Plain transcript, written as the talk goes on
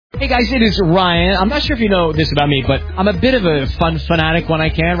Hey guys, it is Ryan. I'm not sure if you know this about me, but I'm a bit of a fun fanatic when I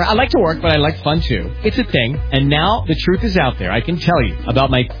can. I like to work, but I like fun too. It's a thing. And now the truth is out there. I can tell you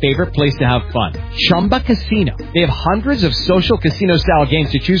about my favorite place to have fun. Chumba Casino. They have hundreds of social casino style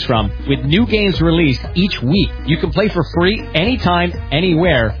games to choose from with new games released each week. You can play for free anytime,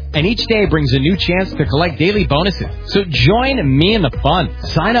 anywhere. And each day brings a new chance to collect daily bonuses. So join me in the fun.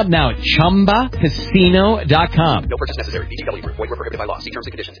 Sign up now at ChumbaCasino.com. No purchase necessary. VGW Group. Void where prohibited by law. See terms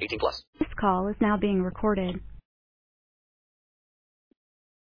and conditions. 18+. This call is now being recorded.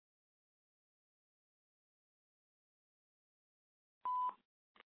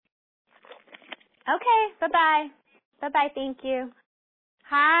 Okay. Bye-bye. Bye-bye. Thank you.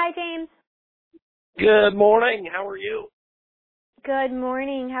 Hi, James. Good morning. How are you? Good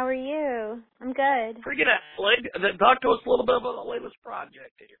morning. How are you? I'm good. Pretty good. Talk to us a little bit about the latest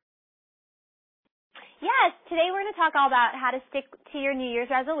project here. Yes. Today we're going to talk all about how to stick to your New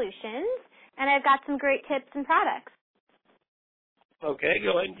Year's resolutions, and I've got some great tips and products. Okay.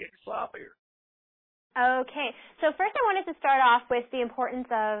 Go ahead and get us off here. Okay. So first I wanted to start off with the importance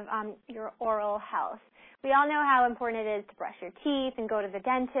of your oral health. We all know how important it is to brush your teeth and go to the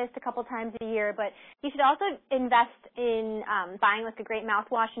dentist a couple times a year, but you should also invest in buying like a great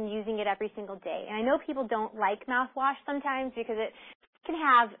mouthwash and using it every single day. And I know people don't like mouthwash sometimes because it can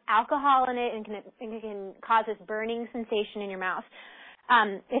have alcohol in it and it can cause this burning sensation in your mouth.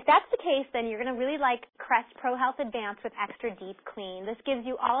 If that's the case, then you're going to really like Crest Pro Health Advanced with Extra Deep Clean. This gives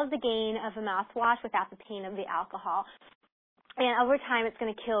you all of the gain of a mouthwash without the pain of the alcohol. And over time, it's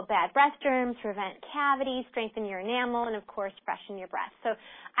going to kill bad breath germs, prevent cavities, strengthen your enamel, and, of course, freshen your breath. So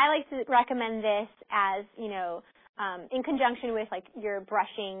I like to recommend this as, in conjunction with, like, your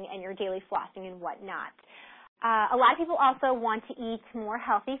brushing and your daily flossing and whatnot. A lot of people also want to eat more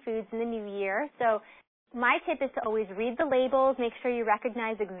healthy foods in the new year. So my tip is to always read the labels, make sure you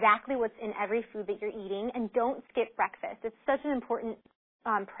recognize exactly what's in every food that you're eating, and don't skip breakfast. It's such an important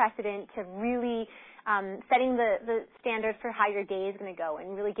precedent to really setting the standard for how your day is going to go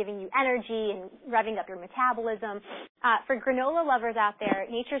and really giving you energy and revving up your metabolism. For granola lovers out there,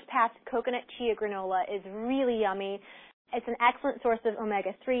 Nature's Path Coconut Chia Granola is really yummy. It's an excellent source of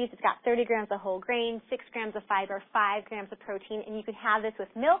omega-3s. It's got 30 grams of whole grain, 6 grams of fiber, 5 grams of protein, and you can have this with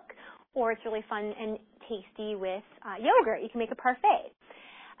milk, or it's really fun and tasty with yogurt. You can make a parfait.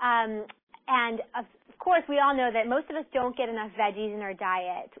 And of course, we all know that most of us don't get enough veggies in our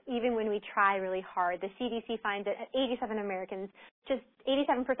diet, even when we try really hard. The CDC finds that 87% of Americans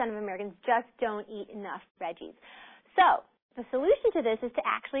just don't eat enough veggies. So the solution to this is to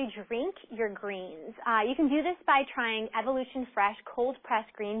actually drink your greens. You can do this by trying Evolution Fresh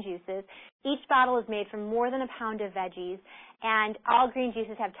cold-pressed green juices. Each bottle is made from more than a pound of veggies, and all green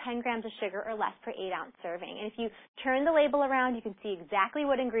juices have 10 grams of sugar or less per 8-ounce serving. And if you turn the label around, you can see exactly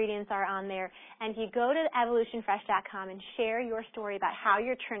what ingredients are on there. And if you go to evolutionfresh.com and share your story about how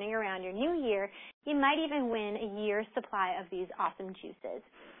you're turning around your new year, you might even win a year's supply of these awesome juices.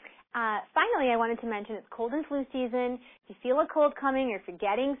 Finally, I wanted to mention it's cold and flu season. If you feel a cold coming or if you're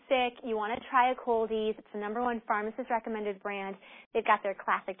getting sick, you want to try a Coldies. It's the #1 pharmacist-recommended brand. They've got their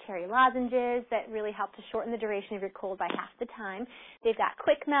classic cherry lozenges that really help to shorten the duration of your cold by half the time. They've got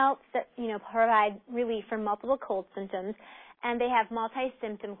quick melts that, provide relief from multiple cold symptoms. And they have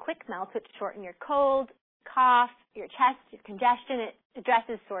multi-symptom quick melts which shorten your cold, cough, your chest, your congestion. It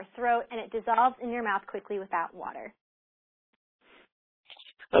addresses sore throat, and it dissolves in your mouth quickly without water.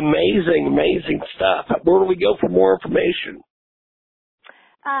 Amazing stuff. Where do we go for more information?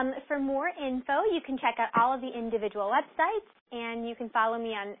 For more info, you can check out all of the individual websites, and you can follow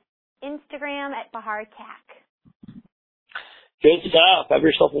me on Instagram at bahrbbbbbbb. Good stuff. Have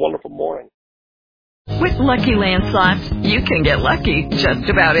yourself a wonderful morning. With Lucky Land Slots, you can get lucky just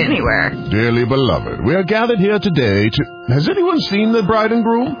about anywhere. Dearly beloved, we are gathered here today to... Has anyone seen the bride and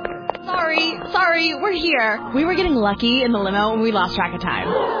groom? Sorry, we're here. We were getting lucky in the limo and we lost track of time.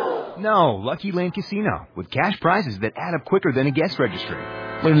 No, Lucky Land Casino, with cash prizes that add up quicker than a guest registry.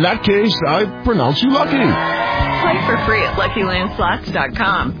 In that case, I pronounce you lucky. Play for free at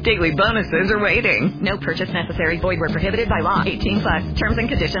LuckyLandSlots.com. Daily bonuses are waiting. No purchase necessary. Void where prohibited by law. 18+. Terms and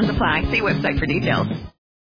conditions apply. See website for details.